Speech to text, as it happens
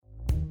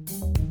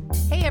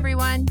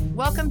everyone.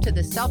 Welcome to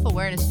the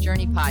Self-Awareness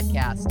Journey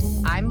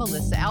podcast. I'm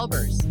Melissa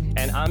Albers.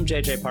 And I'm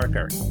JJ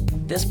Parker.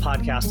 This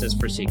podcast is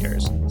for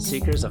seekers,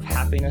 seekers of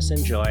happiness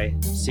and joy,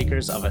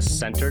 seekers of a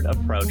centered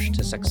approach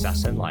to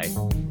success in life,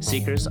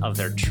 seekers of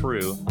their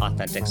true,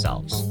 authentic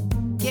selves.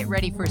 Get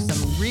ready for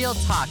some real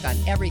talk on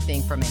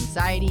everything from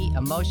anxiety,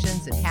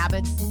 emotions, and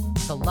habits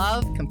to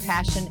love,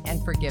 compassion,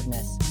 and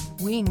forgiveness.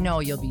 We know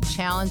you'll be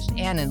challenged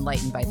and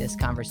enlightened by this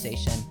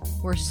conversation.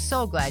 We're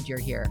so glad you're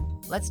here.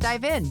 Let's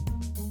dive in.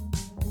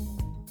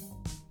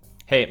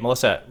 Hey,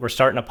 Melissa, we're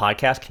starting a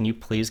podcast. Can you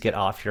please get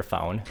off your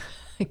phone?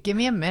 Give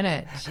me a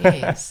minute.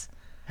 Jeez.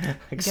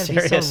 You gotta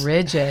be so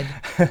rigid.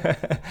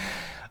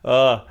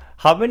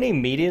 How many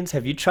meetings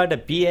have you tried to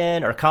be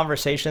in or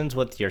conversations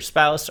with your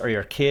spouse or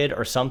your kid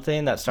or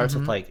something that starts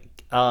with like,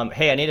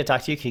 hey, I need to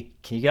talk to you.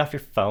 Can you get off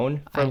your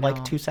phone for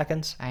like 2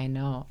 seconds? I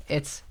know.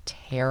 It's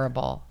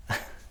terrible.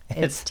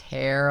 It's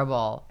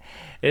terrible.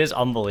 It is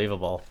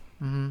unbelievable.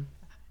 Mm-hmm.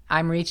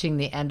 I'm reaching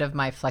the end of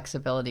my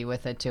flexibility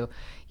with it too.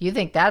 You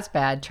think that's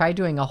bad? Try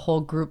doing a whole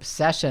group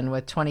session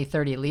with 20,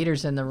 30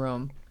 leaders in the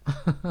room.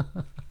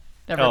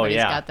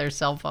 Everybody's got their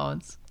cell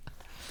phones.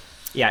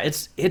 Yeah,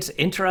 it's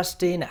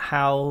interesting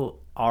how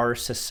our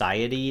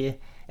society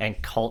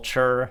and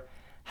culture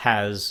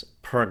has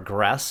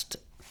progressed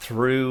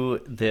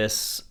through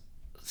this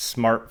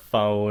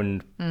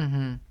smartphone,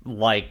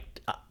 like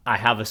I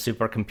have a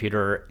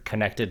supercomputer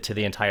connected to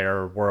the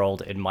entire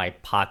world in my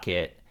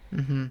pocket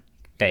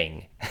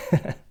thing.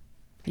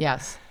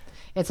 Yes,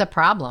 it's a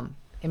problem.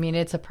 I mean,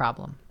 it's a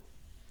problem.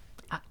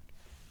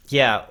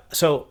 Yeah.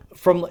 So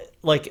from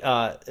like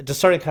just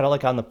starting kind of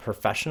like on the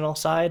professional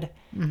side,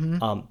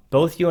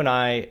 both you and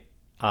I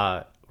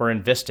were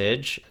in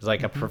Vistage,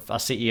 like a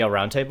CEO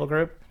roundtable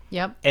group.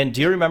 Yep. And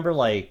do you remember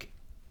like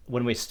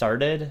when we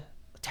started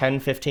 10,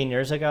 15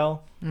 years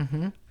ago,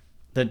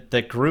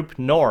 the group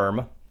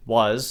norm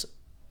was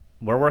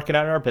we're working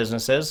on our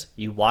businesses.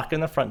 You walk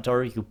in the front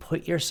door, you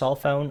put your cell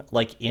phone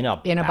like in a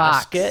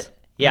basket. Box.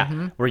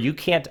 Yeah. Where you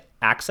can't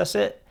access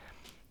it.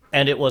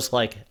 And it was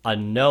like a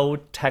no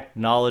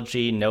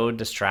technology, no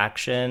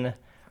distraction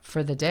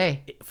for the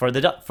day, for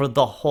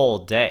the whole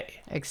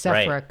day,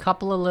 except for a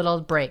couple of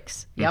little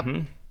breaks. Yep.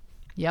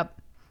 Yep.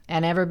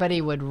 And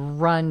everybody would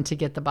run to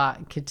get to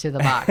the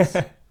box.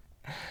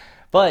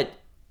 But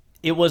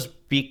it was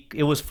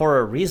for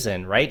a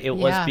reason, right? It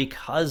was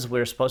because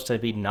we're supposed to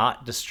be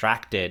not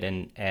distracted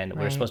and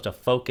we're supposed to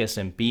focus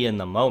and be in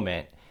the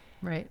moment.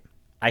 Right.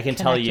 I can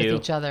Connect tell you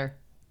with each other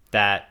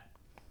that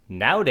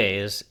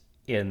nowadays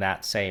in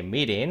that same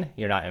meeting,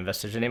 you're not in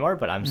Vistage anymore,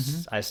 but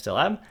I still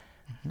am.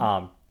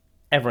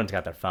 Everyone's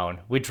got their phone.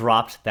 We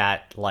dropped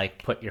that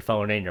like put your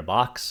phone in your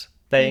box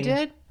thing. You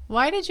did?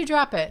 Why did you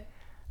drop it?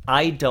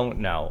 I don't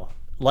know.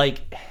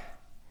 Like,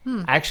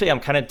 actually, I'm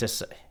kind of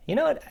you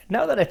know what?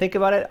 Now that I think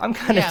about it, I'm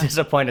kind of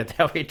disappointed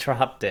that we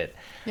dropped it.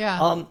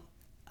 Yeah.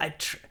 I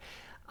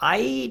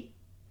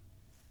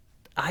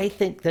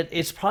think that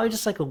it's probably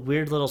just like a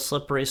weird little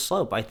slippery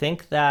slope. I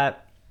think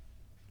that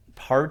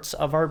parts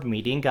of our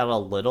meeting got a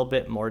little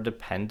bit more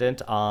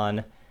dependent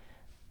on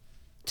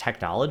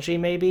technology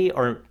maybe,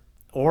 or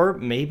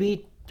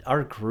maybe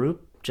our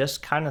group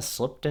just kind of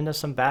slipped into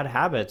some bad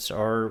habits,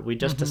 or we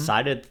just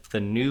decided the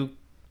new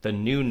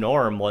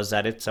norm was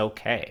that it's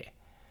okay.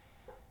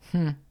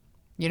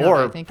 You know,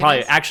 or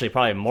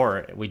probably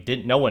more. We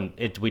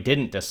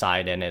didn't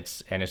decide, and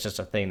it's just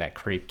a thing that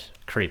creeped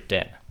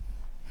in.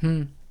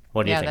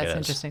 What do you think it is? Yeah, that's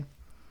interesting.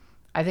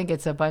 I think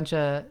it's a bunch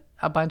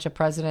of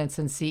presidents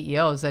and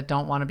CEOs that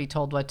don't want to be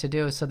told what to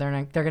do, so they're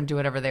going to do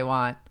whatever they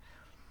want.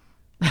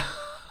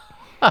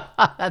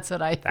 That's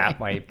what I think. That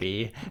might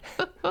be.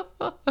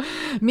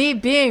 Me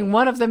being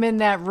one of them in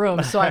that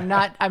room, so I'm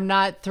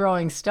not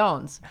throwing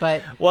stones,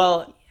 but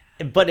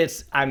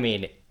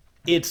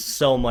it's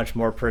so much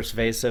more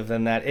pervasive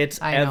than that. It's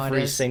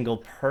every single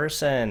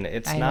person.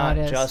 It's not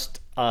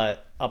just a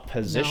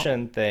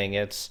position thing.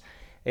 It's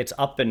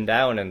up and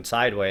down and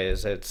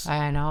sideways.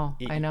 I know.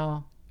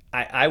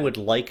 I would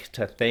like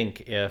to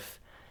think if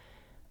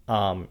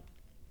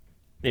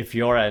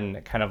you're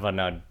in kind of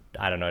an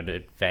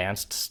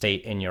advanced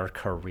state in your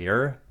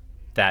career,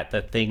 that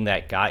the thing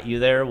that got you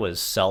there was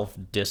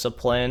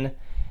self-discipline.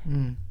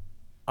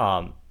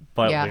 But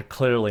we're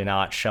clearly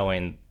not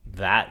showing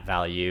that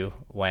value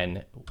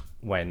when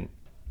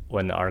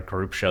our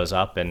group shows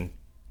up and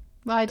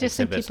I just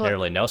think there's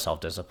nearly no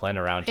self-discipline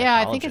around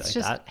technology. Yeah, I think it's like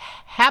just that.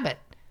 habit.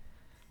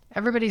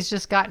 Everybody's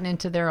just gotten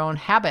into their own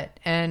habit,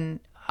 and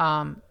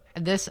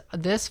this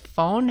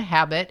phone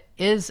habit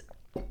is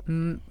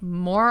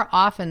more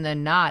often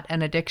than not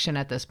an addiction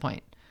at this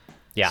point.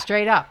 Yeah.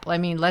 Straight up. I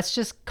mean, let's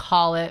just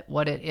call it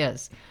what it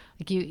is.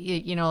 Like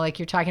you know, like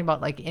you're talking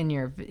about like in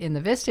the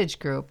Vistage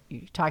group,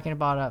 you're talking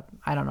about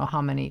I don't know how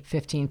many,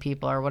 15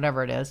 people or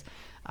whatever it is.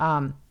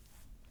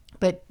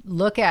 But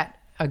look at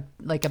a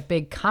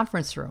big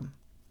conference room.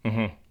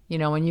 You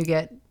know, when you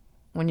get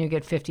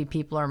 50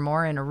 people or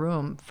more in a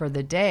room for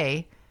the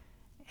day,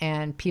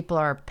 and people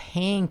are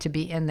paying to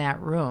be in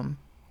that room.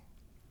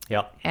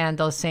 Yep. And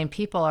those same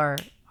people are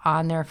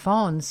on their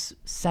phones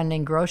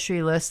sending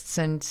grocery lists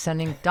and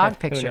sending dog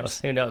pictures.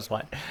 Who knows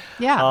what?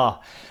 Yeah. Oh,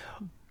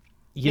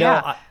 you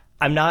Yeah. know,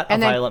 I'm not a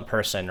And then- violent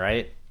person,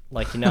 right?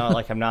 Like,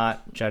 like I'm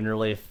not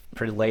generally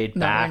pretty laid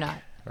No, you're back, not.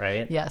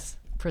 right? Yes,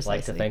 Like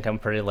precisely. to think I'm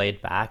pretty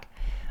laid back.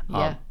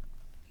 Yeah.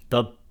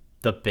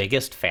 The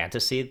biggest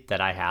fantasy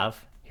that I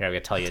have here, I'm gonna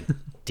tell you a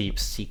deep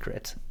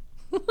secret.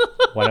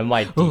 One of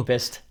my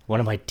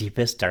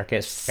deepest,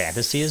 darkest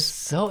fantasies.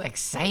 So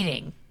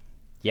exciting.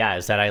 Yeah,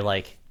 is that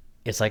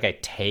it's like I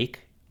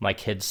take my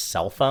kid's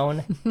cell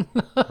phone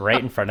right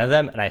in front of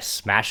them and I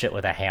smash it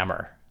with a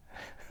hammer.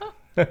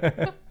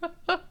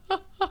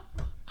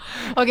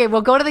 Okay,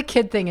 we'll go to the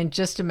kid thing in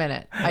just a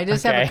minute. I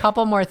just have Okay. a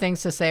couple more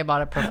things to say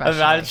about it I'm professionally.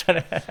 not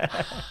trying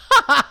to.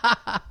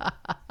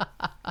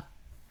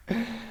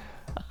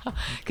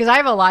 Because I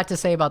have a lot to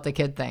say about the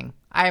kid thing.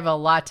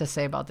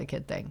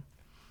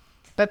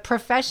 But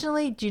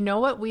professionally, do you know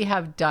what we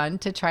have done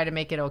to try to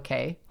make it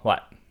okay?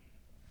 What?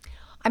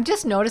 I'm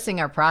just noticing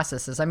our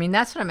processes. I mean,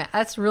 that's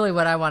really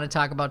what I want to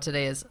talk about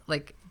today is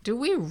like, do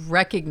we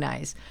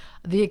recognize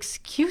the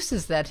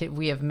excuses that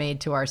we have made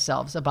to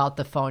ourselves about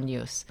the phone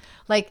use?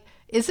 Like,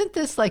 isn't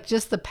this like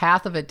just the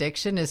path of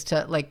addiction is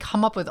to like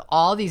come up with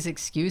all these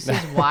excuses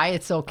why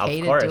it's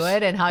okay to course. do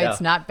it and how Yeah.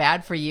 it's not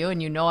bad for you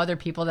and you know other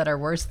people that are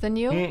worse than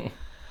you?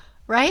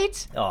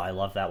 Right? Oh, I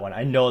love that one.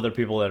 I know there are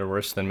people that are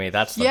worse than me.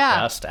 That's the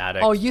Yeah. best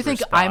addict. Oh, you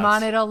think I'm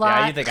on it a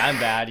lot? Yeah, you think I'm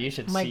bad. You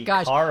should My see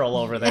gosh. Carl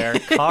over there.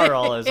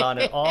 Carl is on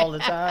it all the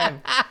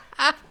time.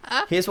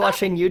 He's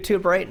watching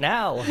YouTube right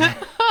now.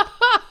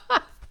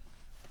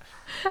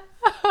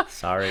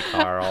 Sorry,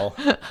 Carl.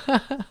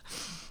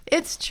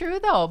 It's true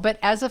though, but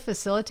as a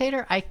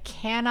facilitator, I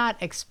cannot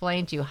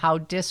explain to you how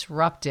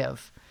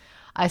disruptive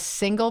a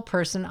single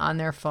person on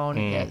their phone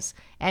is.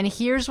 And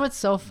here's what's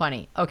so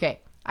funny. Okay,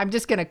 I'm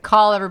just going to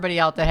call everybody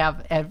out that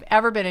have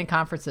ever been in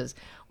conferences.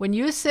 When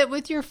you sit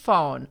with your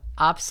phone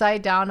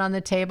upside down on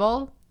the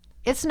table,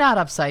 it's not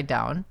upside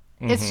down.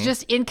 It's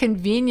just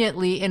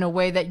inconveniently in a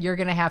way that you're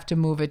going to have to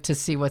move it to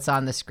see what's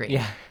on the screen.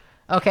 Yeah.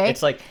 Okay?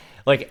 It's like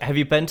have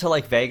you been to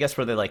like Vegas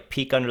where they like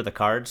peek under the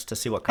cards to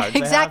see what cards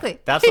Exactly. they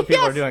have? That's what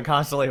people are Yes. doing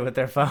constantly with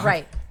their phone.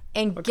 Right.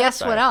 And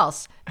guess what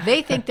else?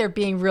 They think they're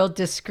being real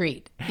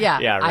discreet. Yeah,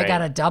 Yeah, I right.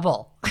 got a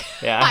double.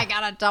 Yeah. I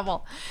got a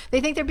double. They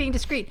think they're being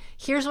discreet.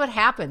 Here's what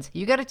happens.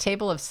 You got a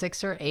table of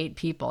 6 or 8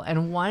 people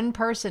and one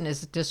person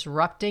is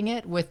disrupting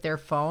it with their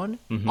phone.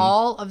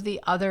 All of the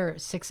other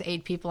 6,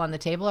 8 people on the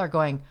table are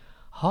going,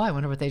 oh, I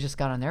wonder what they just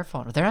got on their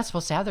phone. They're not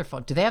supposed to have their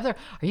phone. Do they have are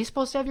you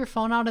supposed to have your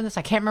phone out in this?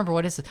 I can't remember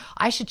what is it.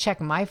 I should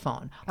check my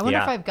phone. I wonder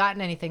Yeah. if I've gotten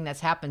anything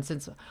that's happened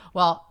since,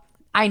 well,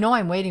 I know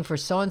I'm waiting for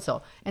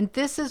so-and-so. And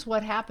this is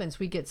what happens.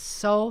 We get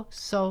so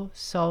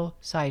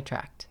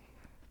sidetracked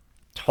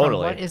from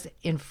Totally. what is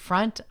in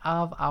front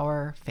of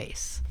our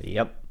face.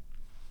 Yep.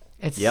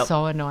 It's Yep.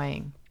 so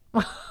annoying.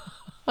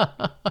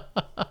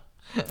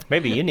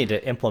 Maybe you need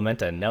to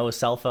implement a no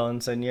cell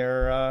phones in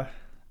your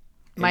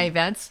My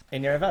events?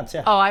 events.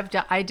 Yeah. Oh,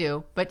 I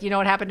do. But you know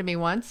what happened to me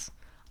once?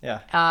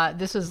 Yeah.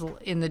 This was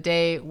in the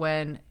day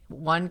when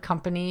one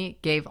company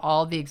gave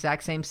all the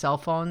exact same cell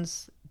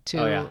phones to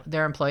Oh, yeah.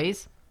 their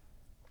employees.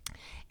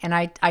 And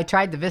I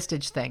tried the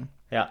Vistage thing.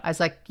 Yeah. I was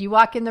like, you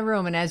walk in the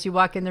room, and as you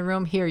walk in the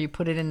room, here, you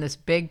put it in this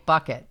big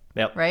bucket.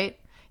 Yep. Right?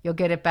 You'll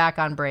get it back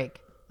on break.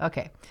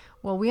 Okay.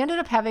 Well, we ended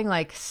up having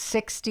like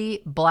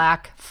 60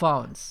 black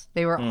phones.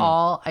 They were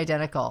all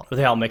identical. Were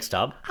they all mixed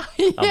up?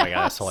 Oh my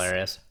god, that's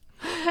hilarious.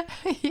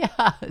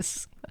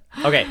 Yes.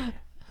 Okay.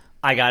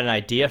 I got an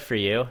idea for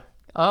you.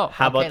 Oh,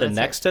 How okay, about the let's hear it.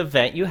 next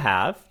event you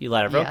have? You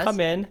let everyone Yes. come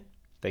in.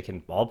 They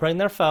can all bring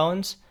their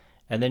phones.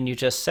 And then you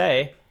just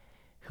say,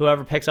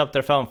 whoever picks up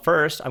their phone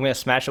first, I'm going to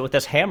smash it with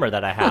this hammer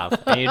that I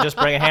have. And you just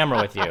bring a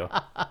hammer with you.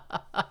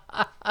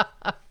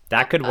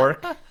 That could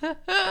work.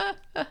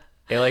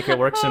 It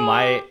works in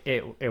my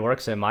it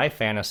works in my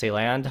fantasy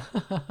land.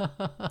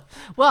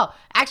 Well,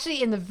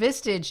 actually, in the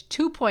Vistage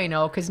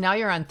 2.0, because now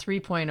you're on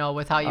 3.0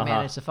 with how you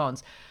manage the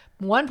phones.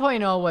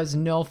 1.0 was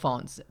no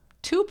phones.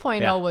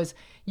 2.0 Yeah. was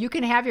you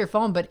can have your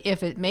phone, but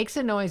if it makes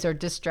a noise or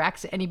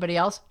distracts anybody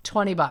else,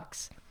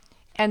 $20.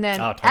 And then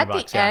Oh, $20, at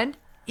the yeah. end,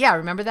 yeah,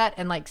 remember that?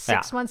 And like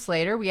 6 Yeah. months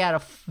later, we had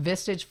a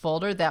Vistage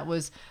folder that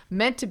was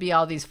meant to be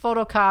all these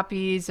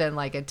photocopies and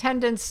like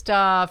attendance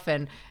stuff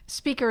and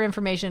speaker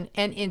information.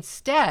 And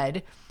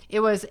instead, it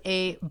was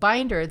a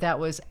binder that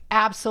was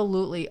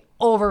absolutely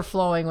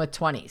overflowing with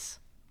 20s.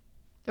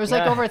 There was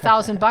like over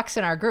 $1,000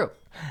 in our group.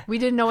 We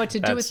didn't know what to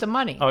do with the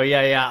money. Oh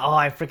yeah. Oh,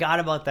 I forgot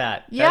about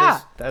that.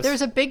 Yeah, That's-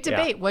 there's a big yeah.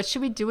 debate. What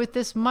should we do with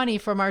this money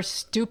from our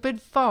stupid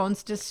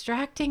phones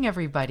distracting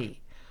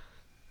everybody?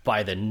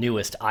 Buy the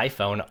newest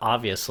iPhone,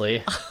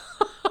 obviously.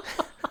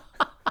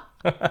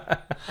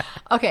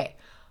 Okay.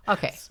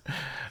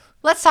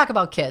 Let's talk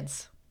about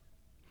kids.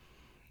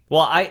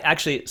 Well,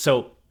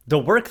 so the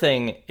work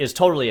thing is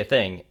totally a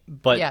thing,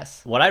 but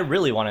Yes. what I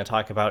really want to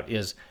talk about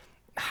is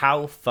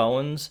how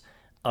phones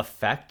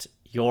affect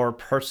your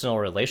personal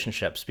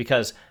relationships,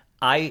 because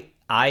I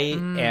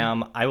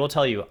will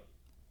tell you,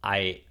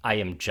 I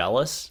am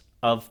jealous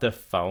of the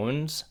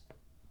phones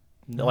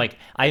Like,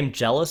 I am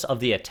jealous of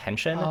the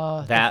attention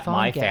Oh, the that phone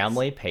my gets.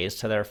 family pays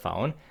to their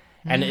phone.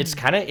 And it's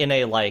kind of in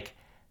a like,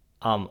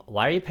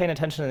 why are you paying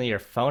attention to your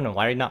phone and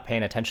why are you not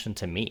paying attention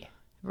to me?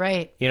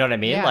 Right. You know what I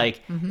mean? Yeah.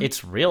 Like,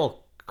 it's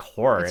real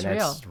core It's and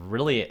real. it's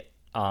really,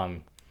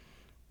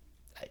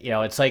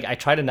 it's like I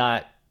try to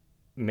not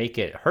make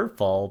it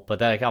hurtful, but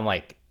then like, I'm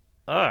like,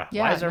 ugh, why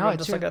Yeah, is no, everyone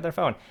it's just true. looking at their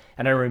phone?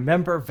 And I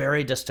remember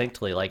very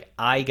distinctly, like,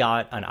 I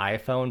got an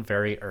iPhone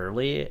very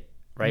early,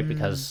 right?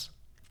 Because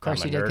Of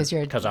course you did, because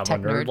you're a because I'm a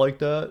tech nerd nerd. like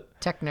that.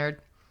 Tech nerd.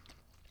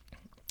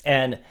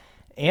 And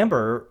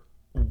Amber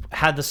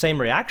had the same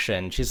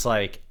reaction. She's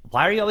like,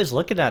 why are you always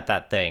looking at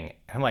that thing?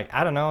 And I'm like,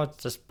 I don't know.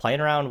 It's just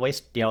playing around,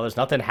 there's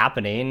nothing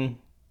happening.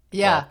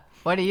 Yeah. Well,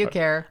 What do you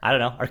care? I don't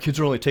know. Our kids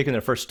are only taking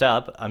their first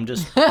step. I'm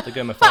just looking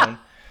at my phone.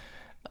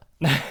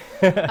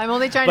 I'm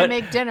only trying to But-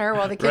 make dinner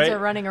while the kids right? are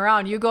running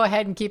around. You go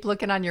ahead and keep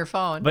looking on your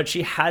phone. But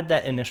she had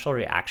that initial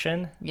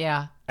reaction.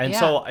 Yeah. And Yeah.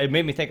 so it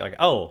made me think, like,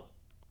 oh,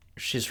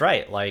 she's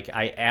right. Like,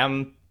 I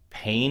am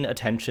paying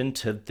attention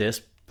to this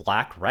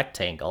black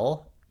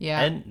rectangle.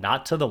 Yeah. And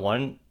not to the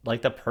one,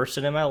 like, the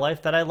person in my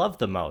life that I love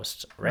the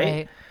most.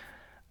 Right.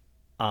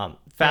 Fast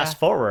Yeah.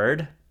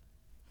 forward.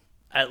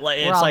 It's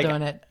We're all like,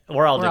 doing it.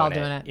 We're all We're doing all it.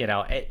 doing it. You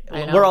know, I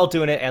know. we're all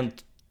doing it,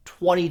 and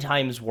 20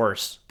 times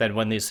worse than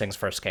when these things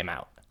first came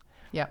out.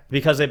 Yeah.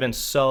 Because they've been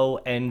so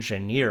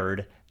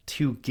engineered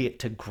to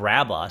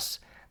grab us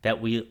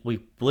that we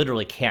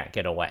literally can't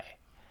get away.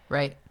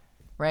 Right.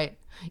 Right.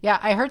 Yeah.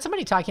 I heard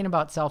somebody talking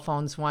about cell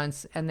phones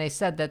once, and they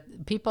said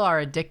that people are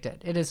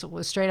addicted. It is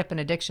straight up an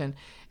addiction.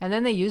 And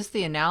then they used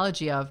the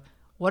analogy of,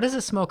 what does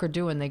a smoker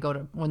do when they're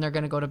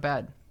going to go to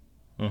bed?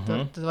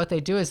 What they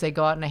do is they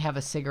go out and they have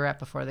a cigarette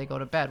before they go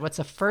to bed. What's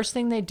the first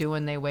thing they do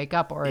when they wake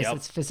up, or as Yep.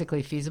 it's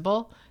physically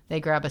feasible? They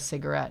grab a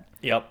cigarette.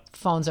 Yep.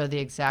 Phones are the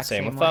exact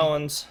Same same with way.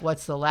 phones.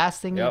 What's the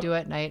last thing you Yep. do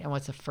at night, and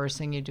what's the first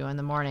thing you do in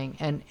the morning,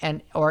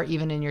 and or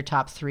even in your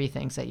top 3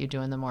 things that you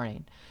do in the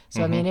morning.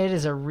 So I mean, it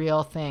is a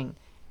real thing,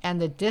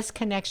 and the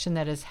disconnection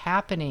that is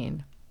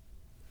happening,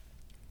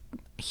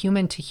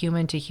 human to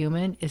human to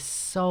human, is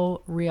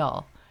so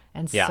real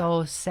and Yeah.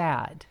 so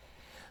sad.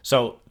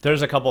 So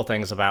there's a couple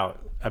things about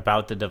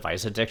the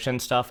device addiction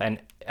stuff, and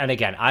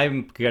again,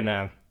 I'm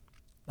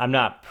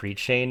not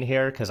preaching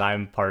here because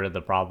I'm part of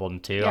the problem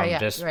too. Yeah, I'm yeah,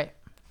 just right.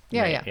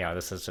 Yeah, yeah. You know,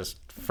 this is just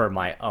for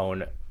my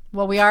own.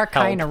 Well, we are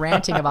kind of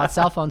ranting about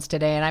cell phones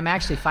today, and I'm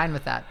actually fine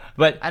with that.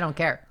 But I don't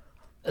care.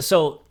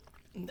 so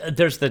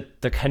there's the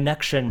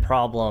connection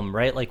problem,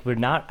 right? Like, we're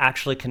not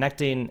actually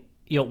connecting.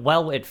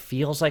 Well, it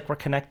feels like we're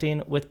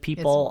connecting with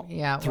people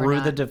we're through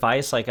the not.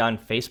 device, like on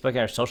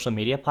Facebook or social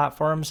media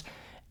platforms.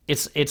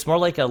 It's more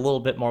like a little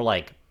bit more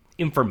like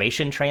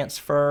information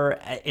transfer.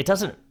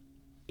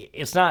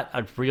 It's not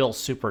a real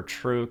super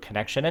true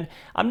connection. And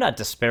I'm not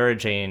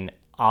disparaging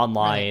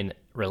online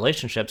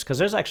relationships, because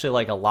there's actually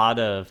like a lot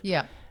of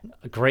Yeah.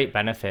 great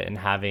benefit in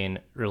having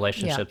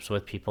relationships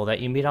with people that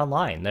you meet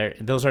online.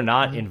 Those are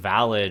not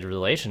invalid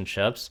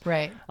relationships.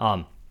 Right.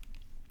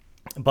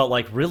 But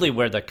like, really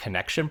where the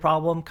connection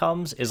problem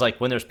comes is like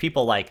when there's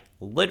people like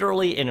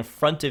literally in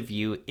front of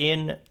you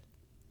in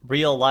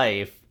real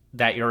life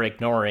that you're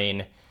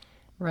ignoring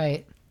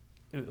Right.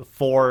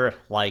 for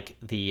like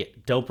the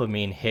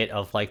dopamine hit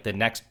of like the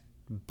next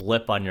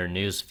blip on your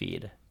news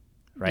feed,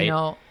 right?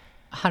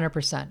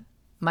 100%.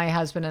 My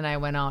husband and I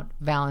went out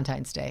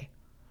Valentine's Day,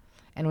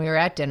 and we were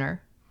at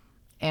dinner,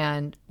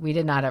 and we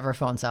did not have our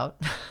phones out.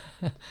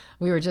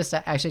 We were just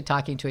actually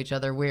talking to each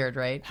other. Weird,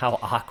 right? How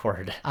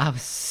awkward.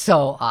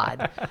 So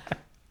odd.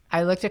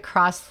 I looked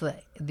across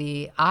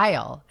the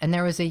aisle, and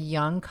there was a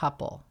young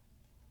couple,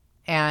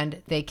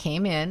 and they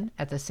came in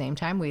at the same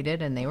time we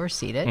did, and they were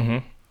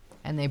seated,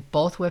 and they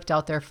both whipped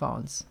out their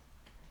phones.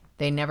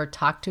 They never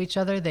talked to each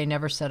other. They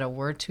never said a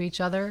word to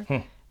each other.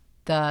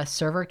 The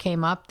server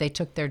came up. They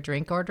took their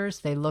drink orders.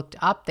 They looked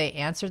up. They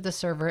answered the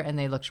server, and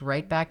they looked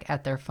right back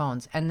at their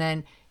phones. And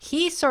then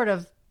he sort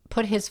of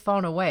put his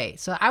phone away.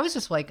 So I was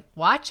just like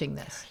watching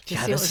this to see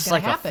what This was is going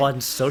like to happen. a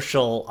fun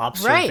social Right.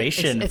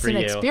 observation It's for an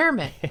you.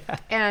 experiment.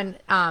 And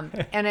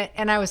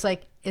I was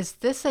like, is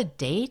this a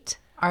date?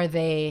 Are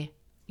they,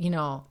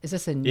 is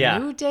this a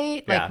new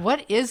date? Like, Yeah.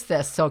 what is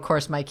this? So of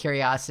course my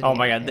curiosity. Oh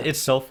my God. It's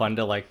so fun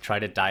to like try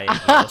to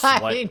diagnose I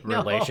what know.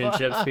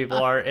 relationships people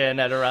are in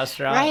at a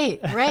restaurant.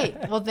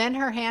 Right. Well, then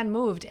her hand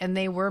moved and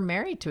they were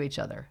married to each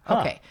other.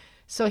 Okay.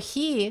 So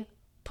he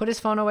put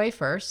his phone away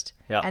first,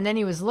 Yeah. and then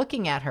he was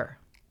looking at her.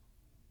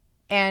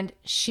 And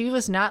she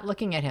was not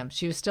looking at him.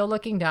 She was still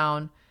looking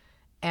down.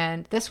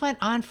 And this went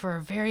on for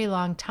a very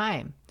long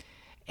time.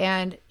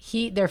 And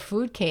their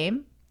food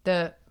came,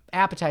 the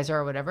appetizer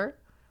or whatever.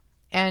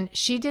 And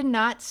she did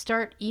not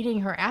start eating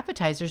her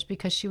appetizers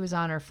because she was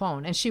on her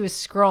phone. And she was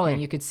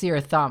scrolling. You could see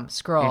her thumb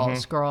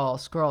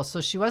scroll.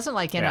 So she wasn't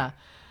like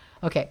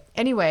okay.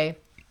 Anyway.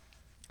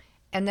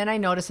 And then I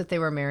noticed that they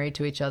were married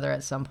to each other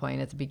at some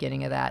point at the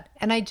beginning of that.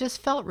 And I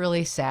just felt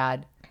really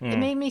sad. It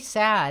made me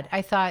sad.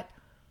 I thought,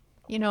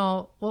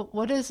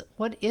 what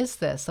is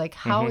this? Like,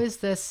 how is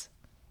this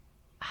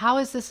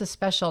a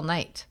special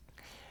night?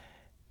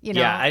 You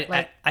Yeah, know,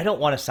 like I don't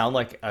want to sound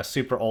like a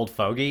super old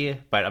fogey,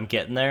 but I'm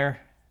getting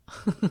there.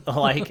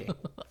 Like,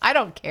 I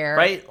don't care.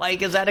 right?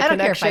 Like, is that a I don't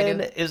care if I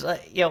connection? do. Is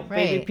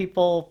maybe Right.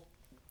 people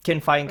can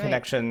find Right.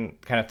 connection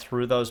kind of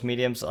through those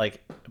mediums,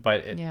 like,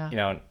 but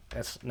Yeah.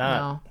 it's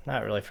No.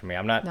 not really for me.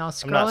 I'm No, not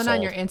scrolling on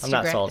sold. your I'm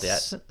not Instagram, sold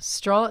yet.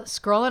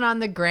 scrolling on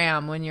the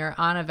gram when you're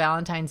on a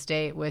Valentine's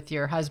date with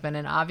your husband,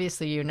 and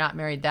obviously you're not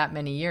married that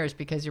many years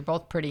because you're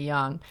both pretty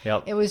young.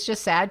 Yep. It was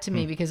just sad to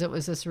me because it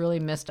was a really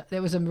missed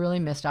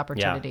Yeah,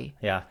 opportunity.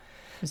 yeah.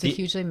 It was a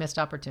hugely missed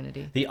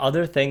opportunity. The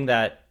other thing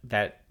that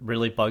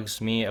really bugs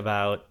me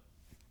about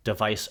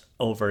device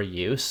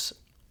overuse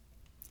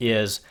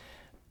is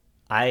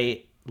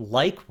I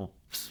like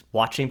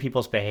watching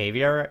people's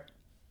behavior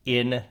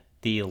in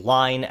the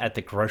line at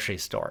the grocery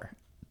store.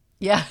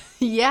 Yeah.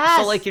 Yes.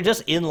 So like you're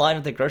just in line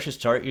at the grocery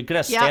store, you're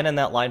gonna stand in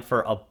that line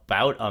for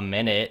about a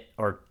minute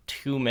or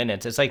 2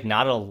 minutes. It's like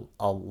not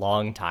a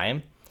long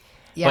time.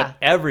 Yeah. But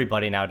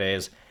everybody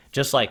nowadays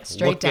just like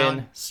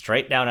looking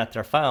straight down at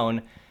their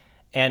phone.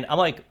 And I'm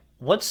like,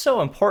 what's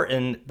so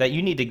important that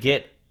you need to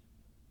get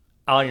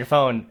on your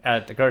phone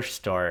at the grocery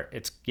store?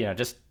 It's,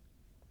 just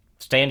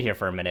stand here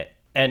for a minute.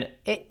 And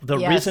the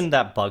reason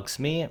that bugs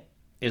me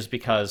is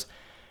because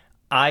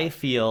I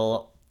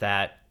feel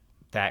that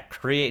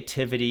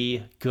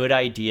creativity, good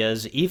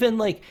ideas, even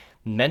like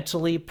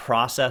mentally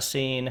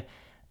processing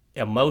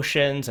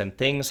emotions and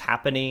things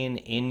happening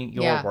in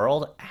your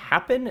world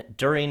happen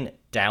during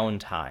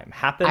downtime,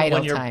 happen Idle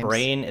when your times.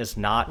 brain is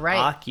not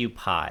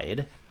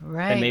occupied.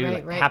 Right, And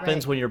maybe right,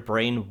 happens when your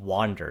brain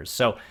wanders.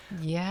 So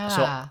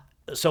yeah.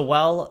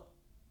 well,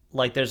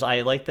 like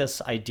I like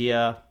this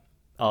idea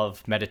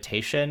of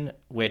meditation,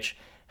 which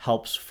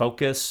helps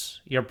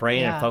focus your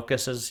brain and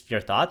focuses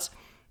your thoughts.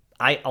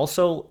 I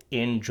also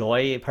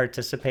enjoy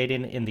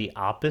participating in the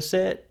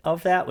opposite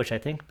of that, which I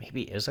think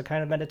maybe is a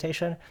kind of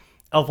meditation,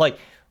 of like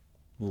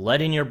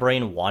letting your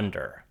brain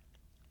wander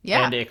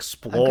and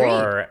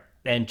explore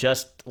and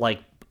just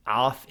like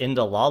off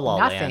into la la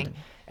land.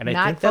 And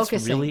I think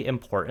that's really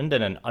important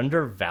and an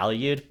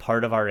undervalued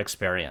part of our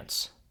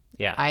experience.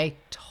 Yeah. I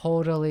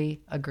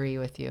totally agree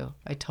with you.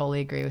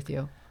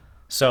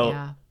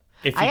 So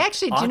if you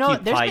actually,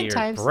 there's been your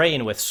times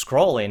brain with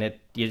scrolling,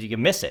 you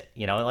miss it.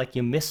 Like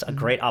you miss a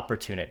great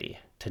opportunity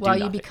to do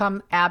nothing. You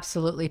become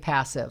absolutely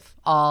passive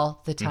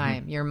all the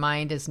time. Your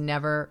mind is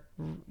never,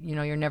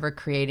 you're never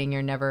creating.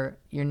 You're never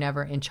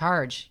in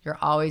charge. You're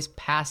always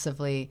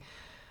passively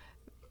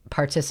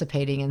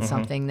participating in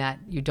something that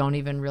you don't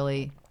even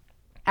really.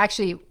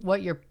 Actually,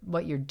 what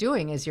you're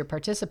doing is you're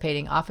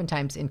participating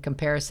oftentimes in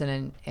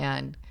comparison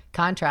and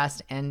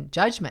contrast and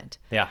judgment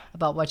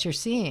about what you're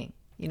seeing,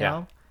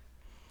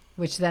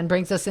 which then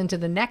brings us into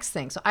the next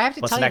thing. So I have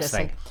to tell you this.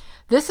 Like,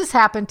 this has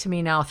happened to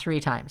me now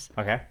 3 times.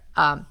 Okay.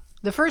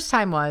 The first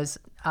time was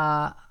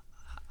a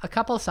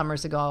couple of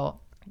summers ago.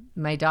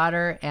 My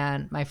daughter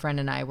and my friend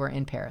and I were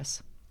in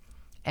Paris,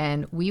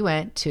 and we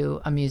went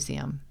to a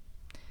museum,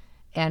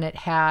 and it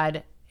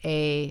had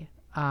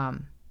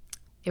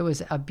it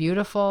was a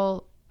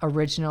beautiful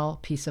original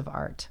piece of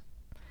art,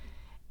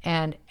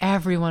 and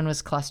everyone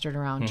was clustered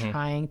around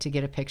trying to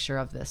get a picture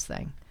of this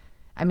thing.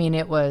 I mean,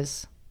 it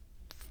was,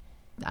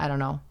 I don't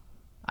know,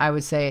 I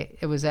would say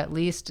it was at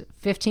least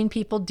 15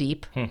 people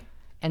deep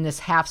in this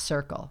half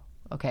circle.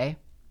 Okay.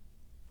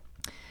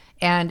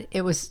 And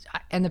it was,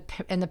 and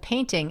the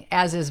painting,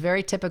 as is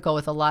very typical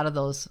with a lot of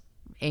those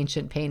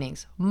ancient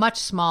paintings, much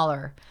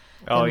smaller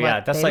than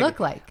what that's they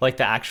look like. Like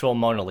the actual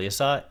Mona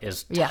Lisa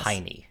is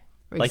tiny.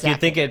 Like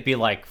you'd think it'd be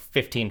like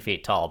 15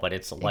 feet tall, but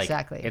it's like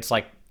it's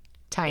like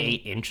tiny,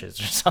 8 inches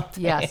or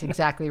something. Yes,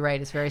 exactly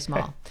right. It's very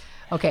small.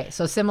 Okay,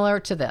 so similar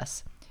to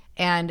this,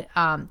 and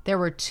there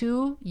were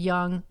 2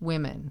 young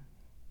women,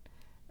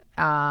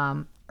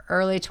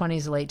 early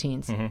 20s, late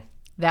teens,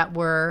 that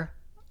were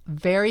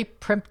very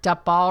primped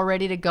up, all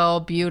ready to go,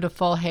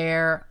 beautiful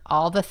hair,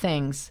 all the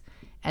things,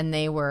 and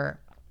they were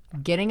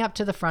getting up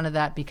to the front of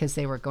that because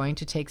they were going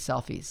to take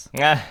selfies.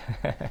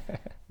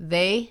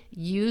 They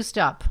used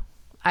up,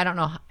 I don't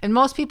know, and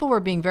most people were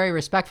being very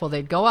respectful.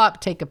 They'd go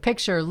up, take a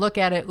picture, look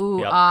at it,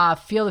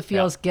 feel the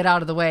feels, get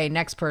out of the way,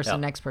 next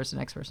person, next person,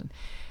 next person.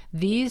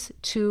 These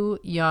 2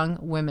 young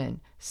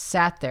women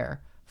sat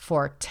there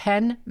for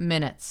 10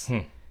 minutes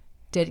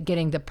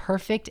getting the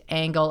perfect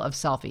angle of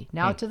selfie.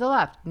 Now to the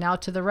left, now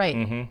to the right.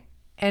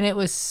 And it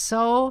was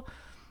so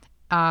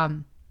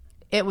tone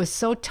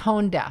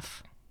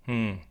deaf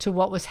to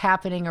what was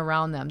happening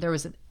around them. There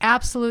was an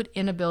absolute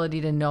inability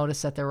to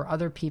notice that there were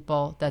other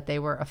people that they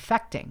were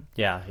affecting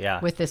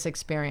with this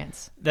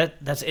experience.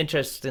 That's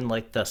interesting,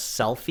 like the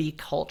selfie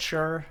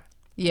culture.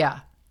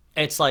 Yeah.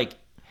 It's like,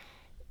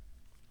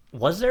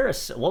 was there a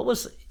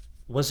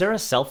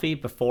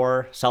selfie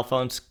before cell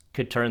phones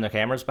could turn the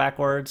cameras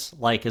backwards?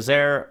 Like, was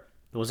there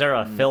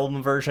a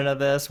film version of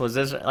this? Was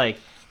this like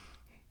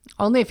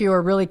only if you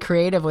were really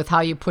creative with how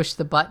you push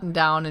the button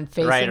down and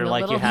facing right, or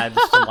like little... you had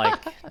some like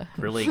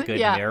really good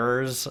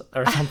mirrors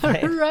or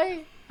something?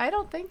 Right. I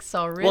don't think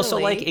so, really. Well, so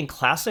like in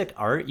classic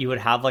art, you would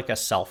have like a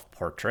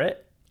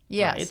self-portrait.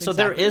 Yes, right? So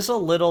there exactly. is a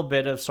little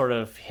bit of sort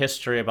of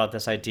history about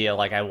this idea,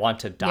 like I want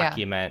to Yeah.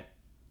 document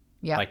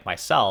Yep. like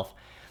myself,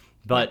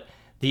 Yep. but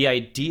the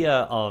idea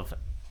of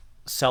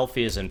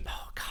selfies and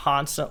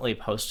constantly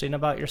posting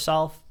about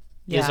yourself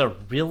is Yeah. a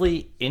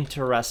really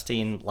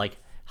interesting, like,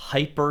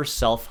 hyper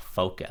self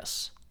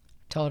focus.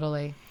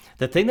 Totally.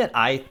 The thing that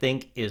I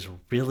think is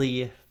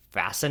really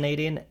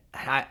fascinating,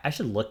 I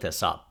should look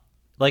this up.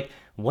 Like,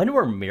 when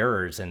were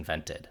mirrors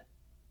invented?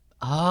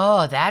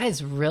 Oh, that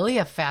is really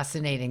a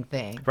fascinating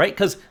thing. Right?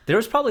 Because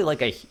there's probably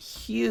like a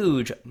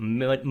huge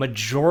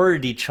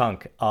majority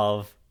chunk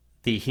of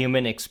the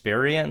human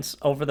experience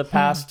over the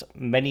past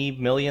many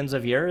millions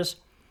of years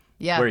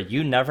Yeah. where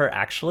you never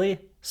actually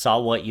saw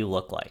what you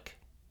look like.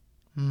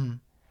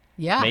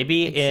 Yeah.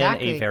 Maybe in a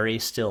Exactly. very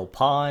still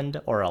pond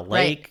or a Right.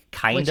 lake,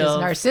 kind Which is of,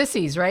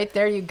 Narcissus, right?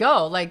 There you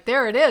go. Like,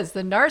 there it is.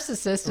 The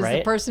narcissist is the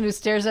right? person who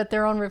stares at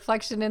their own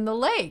reflection in the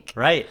lake.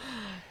 Right.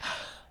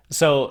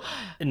 So,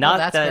 Well, not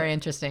that's very that,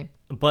 interesting.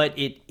 but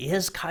it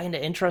is kind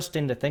of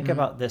interesting to think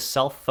about this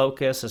self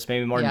focus, this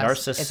maybe more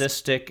Yes. It's,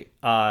 narcissistic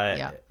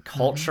yeah.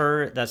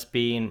 culture that's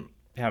being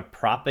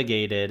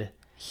propagated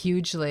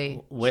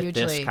Hugely, with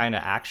this hugely. kind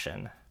of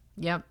action.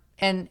 Yep.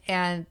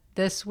 And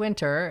this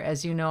winter,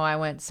 as you know, I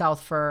went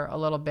south for a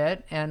little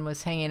bit and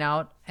was hanging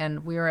out,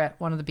 and we were at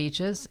one of the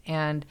beaches,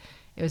 and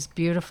it was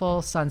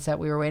beautiful sunset.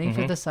 We were waiting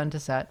for the sun to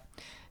set,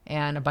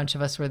 and a bunch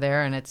of us were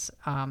there, and it's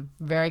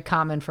very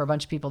common for a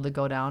bunch of people to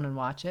go down and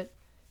watch it.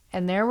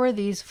 And there were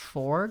these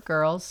four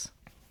girls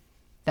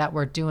that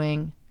were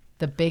doing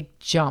the big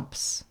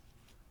jumps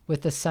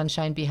with the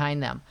sunshine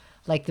behind them,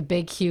 like the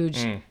big,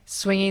 huge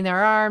swinging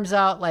their arms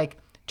out, like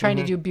trying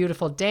to do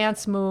beautiful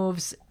dance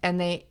moves. And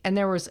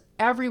there was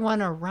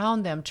everyone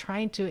around them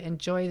trying to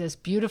enjoy this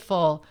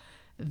beautiful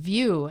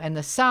view and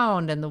the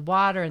sound and the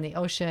water and the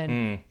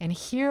ocean. And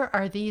here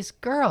are these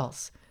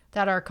girls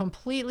that are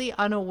completely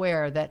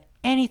unaware that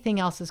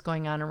anything else is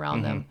going on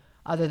around them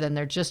other than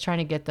they're just trying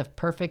to get the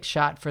perfect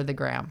shot for the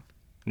gram.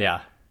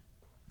 Yeah.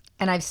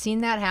 And I've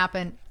seen that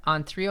happen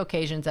on 3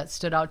 occasions that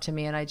stood out to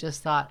me. And I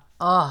just thought,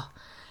 oh,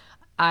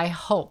 I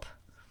hope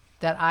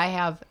that I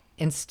have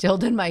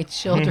instilled in my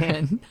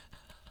children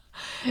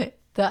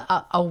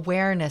the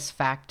awareness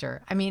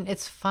factor. I mean,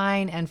 it's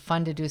fine and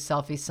fun to do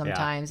selfies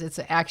sometimes. It's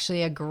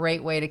actually a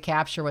great way to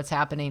capture what's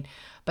happening.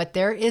 But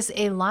there is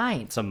a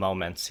line. Some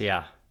moments.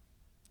 Yeah.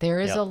 There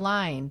is Yep. a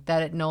line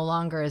that it no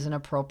longer is an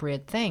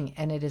appropriate thing.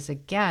 And it is,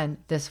 again,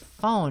 this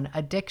phone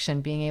addiction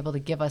being able to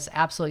give us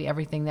absolutely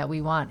everything that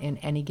we want in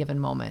any given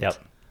moment. Yep.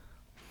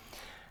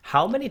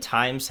 How many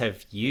times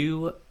have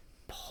you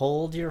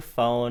pulled your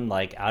phone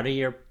like out of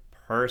your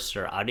purse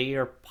or out of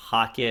your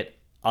pocket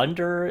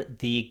under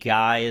the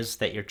guise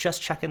that you're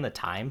just checking the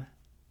time?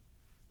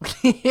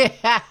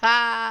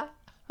 Yeah.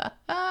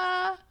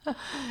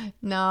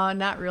 No,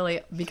 not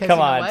really. Because Come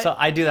you know on. what? So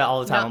I do that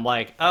all the time. No. I'm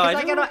like, oh,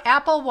 Because I got an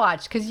Apple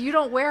Watch. Because you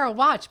don't wear a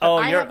watch, but Oh,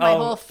 I you're- have my oh,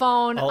 whole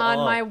phone on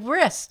my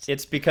wrist.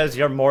 It's because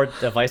you're more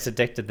device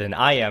addicted than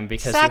I am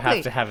because you Exactly.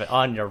 have to have it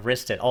on your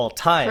wrist at all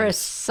times.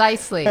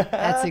 Precisely.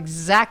 That's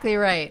exactly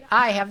right.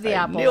 I have the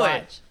Apple knew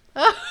it.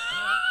 Watch.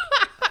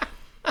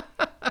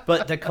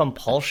 But the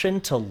compulsion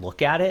to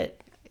look at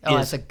it Oh,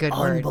 is that's a good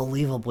word.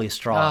 unbelievably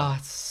strong. Oh,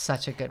 it's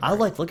such a good I word.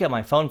 like look at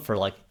my phone for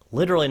like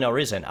literally no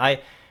reason.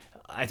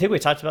 I think we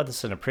talked about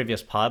this in a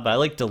previous pod, but I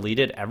like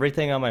deleted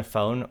everything on my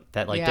phone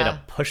that like did Yeah. a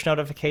push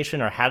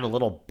notification or had a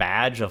little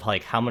badge of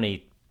like how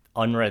many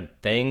unread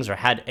things or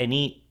had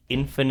any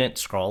infinite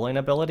scrolling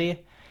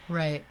ability.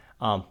 Right.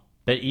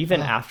 But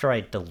even after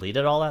I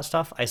deleted all that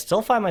stuff, I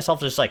still find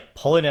myself just like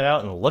pulling it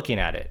out and looking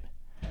at it,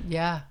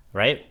 Yeah.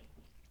 right?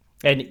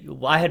 And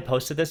I had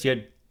posted this, you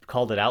had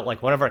called it out.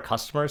 Like one of our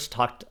customers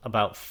talked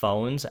about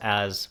phones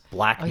as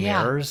black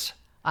yeah. mirrors,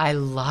 I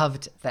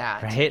loved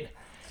that. right?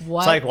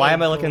 What It's like, why a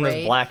am I looking at this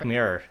great black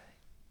mirror?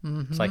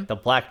 It's like the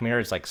black mirror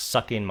is like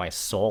sucking my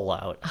soul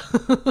out.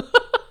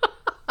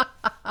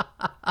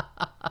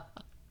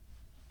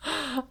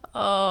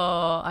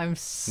 Oh, I'm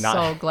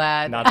so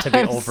glad. Not to be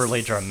I'm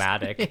overly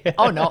dramatic.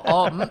 Oh no!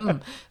 Oh,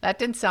 that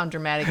didn't sound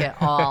dramatic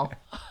at all.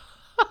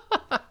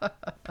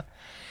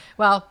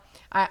 Well,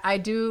 I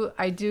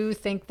do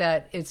think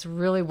that it's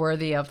really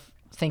worthy of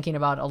thinking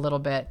about a little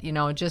bit. You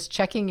know, just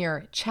checking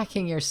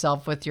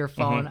yourself with your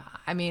phone.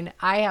 I mean,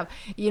 I have.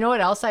 You know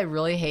what else I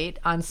really hate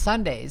on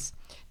Sundays?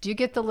 Do you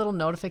get the little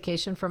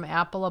notification from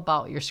Apple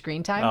about your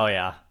screen time? Oh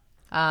yeah,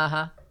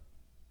 How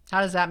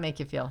does that make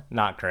you feel?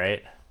 not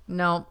great.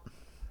 No.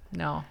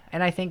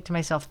 And I think to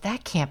myself,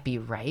 that can't be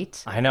right.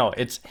 I know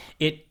it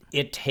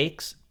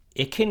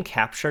can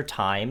capture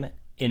time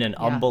in an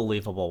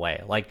unbelievable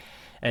way. Like,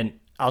 and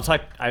I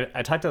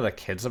talked to the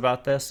kids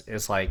about this.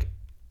 Is like,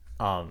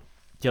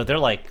 they're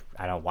like,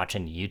 I don't know,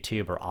 watching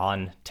YouTube or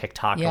on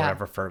TikTok or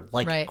whatever for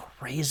like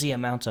crazy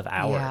amounts of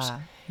hours. Yeah.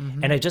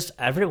 And I just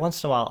every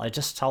once in a while I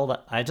just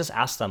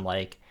ask them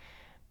like,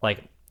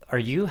 are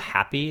you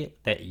happy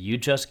that you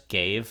just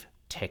gave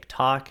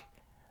TikTok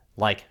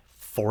like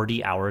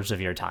 40 hours of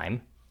your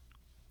time?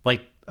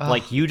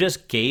 Like you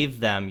just gave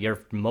them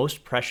your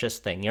most precious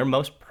thing. Your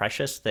most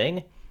precious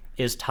thing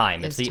is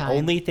time. It's the time.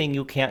 only thing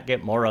you can't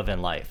get more of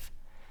in life.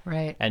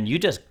 Right. And you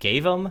just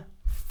gave them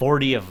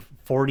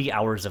 40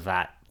 hours of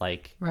that,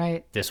 like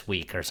Right. this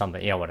week or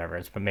something. Yeah, whatever.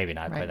 It's maybe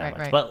not quite that much.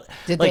 Right. But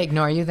did like, they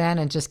ignore you then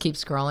and just keep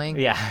scrolling?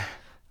 Yeah.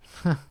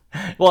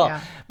 Well,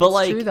 Yeah. but It's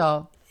like, true,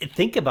 though.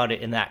 think about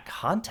it in that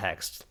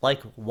context.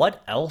 Like,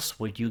 what else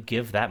would you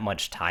give that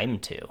much time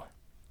to?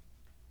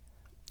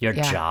 Your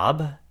Yeah.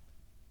 job?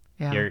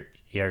 Yeah.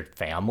 Your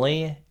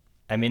family?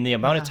 I mean, the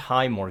amount of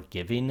time we're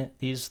giving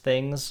these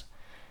things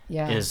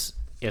yeah. is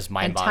and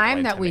mind-boggling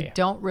time that to we me.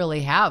 don't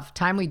really have.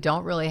 Time we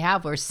don't really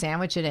have. We're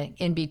sandwiching it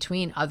in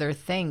between other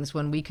things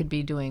when we could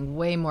be doing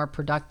way more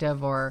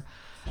productive or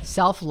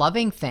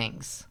self-loving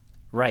things.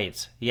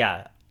 Right.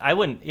 Yeah. I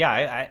wouldn't.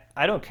 Yeah.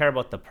 I don't care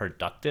about the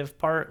productive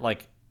part.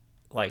 Like.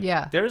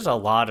 Yeah. There's a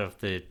lot of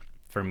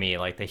for me,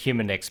 like the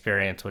human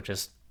experience, which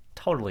is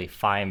totally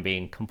fine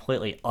being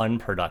completely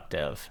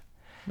unproductive.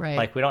 Right.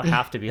 Like, we don't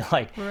have to be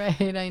like.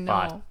 Right. I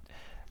know.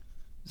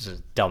 This is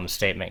a dumb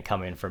statement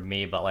coming from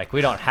me, but like,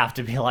 we don't have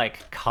to be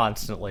like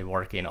constantly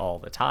working all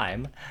the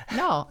time.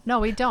 No,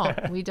 we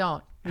don't. We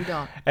don't.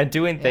 And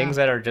doing things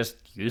that are just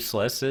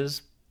useless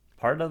is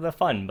part of the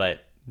fun,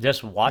 but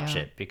just watch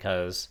it,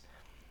 because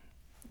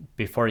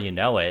before you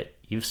know it,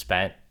 you've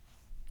spent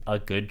a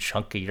good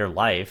chunk of your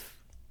life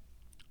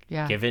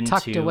given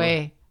tucked to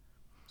away,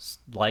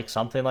 like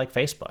something like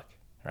Facebook,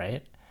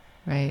 right?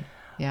 Right.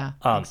 Yeah,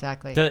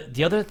 exactly.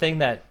 The other thing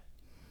that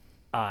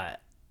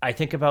I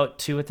think about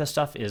too with this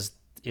stuff is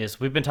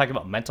we've been talking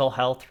about mental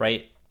health,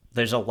 right?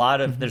 There's a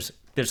lot of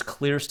there's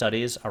clear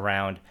studies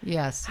around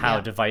how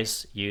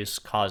device use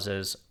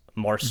causes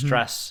more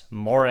stress,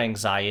 more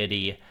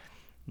anxiety,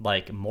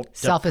 like more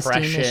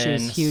self-esteem depression,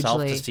 issues hugely.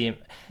 self-esteem,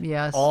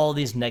 Yes. all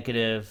these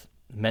negative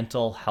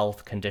mental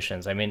health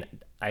conditions. I mean,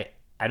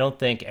 I don't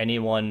think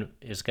anyone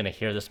is going to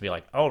hear this and be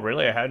like, oh,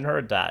 really? I hadn't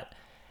heard that.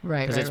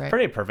 Right. Because it's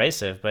pretty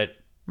pervasive, but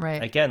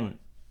again,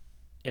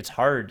 it's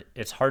hard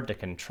to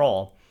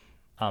control.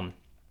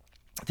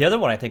 The other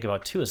one I think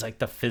about too is like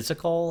the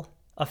physical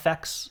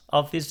effects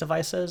of these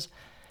devices,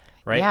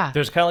 right? Yeah.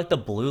 There's kind of like the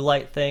blue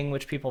light thing,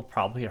 which people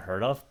probably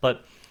heard of,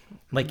 but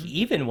like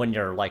even when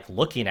you're like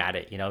looking at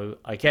it,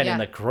 again, in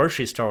the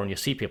grocery store, when you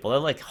see people, they're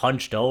like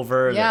hunched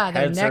over, their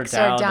heads necks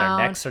are down,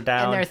 their necks are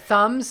down, and their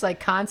thumbs, like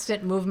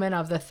constant movement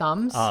of the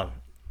thumbs.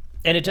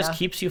 And it just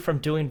keeps you from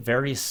doing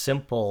very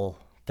simple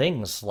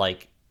things,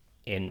 like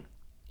instead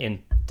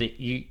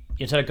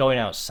of going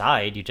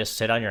outside, you just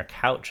sit on your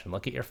couch and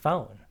look at your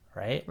phone,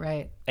 right?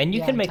 Right. And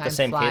you can make the time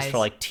same flies. case for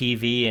like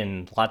TV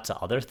and lots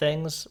of other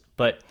things,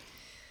 but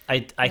I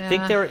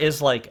think there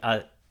is like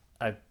a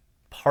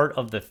part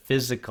of the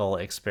physical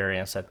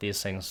experience that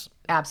these things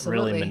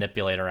really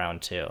manipulate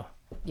around too.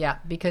 Yeah,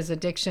 because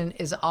addiction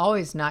is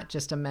always not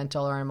just a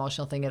mental or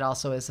emotional thing. It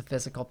also is a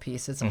physical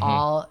piece. It's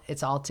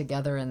all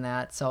together in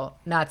that. So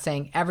not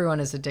saying everyone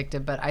is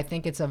addicted, but I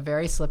think it's a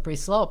very slippery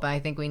slope. And I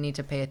think we need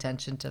to pay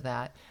attention to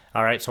that.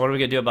 All right. So what are we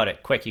going to do about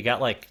it? Quick, you got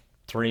like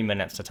 3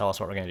 minutes to tell us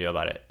what we're going to do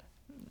about it.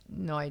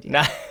 No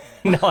idea.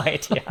 No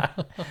idea.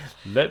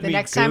 Let me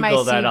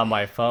Google that on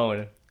my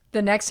phone.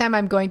 The next time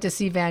I'm going to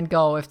see Van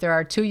Gogh, if there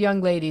are two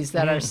young ladies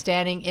that are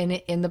standing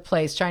in the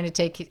place trying to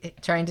take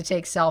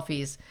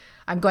selfies,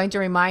 I'm going to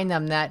remind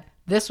them that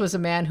this was a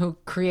man who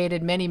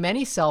created many,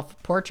 many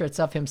self-portraits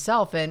of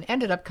himself and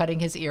ended up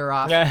cutting his ear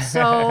off.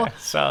 So,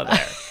 so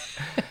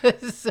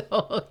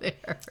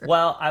there.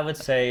 Well, I would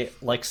say,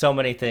 like so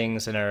many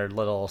things in our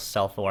little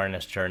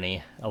self-awareness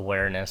journey,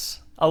 awareness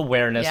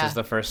is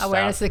the first step.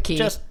 Awareness is the key.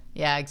 Just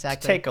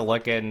exactly. Take a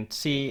look and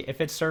see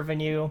if it's serving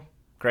you.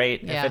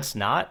 Great. If it's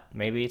not,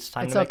 maybe it's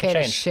time to make a change. It's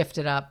okay to shift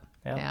it up.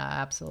 Yeah,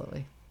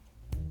 absolutely.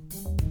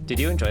 Did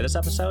you enjoy this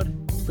episode?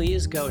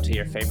 Please go to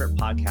your favorite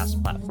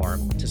podcast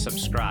platform to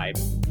subscribe,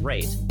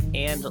 rate,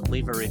 and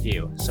leave a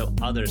review so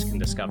others can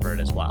discover it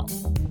as well.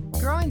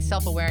 Growing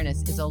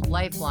self-awareness is a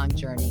lifelong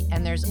journey,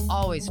 and there's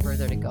always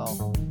further to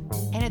go.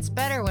 And it's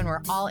better when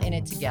we're all in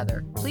it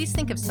together. Please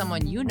think of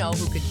someone you know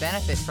who could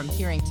benefit from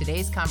hearing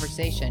today's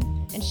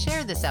conversation and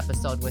share this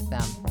episode with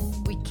them.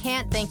 We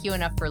can't thank you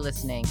enough for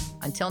listening.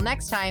 Until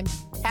next time,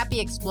 happy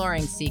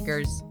exploring,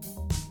 seekers.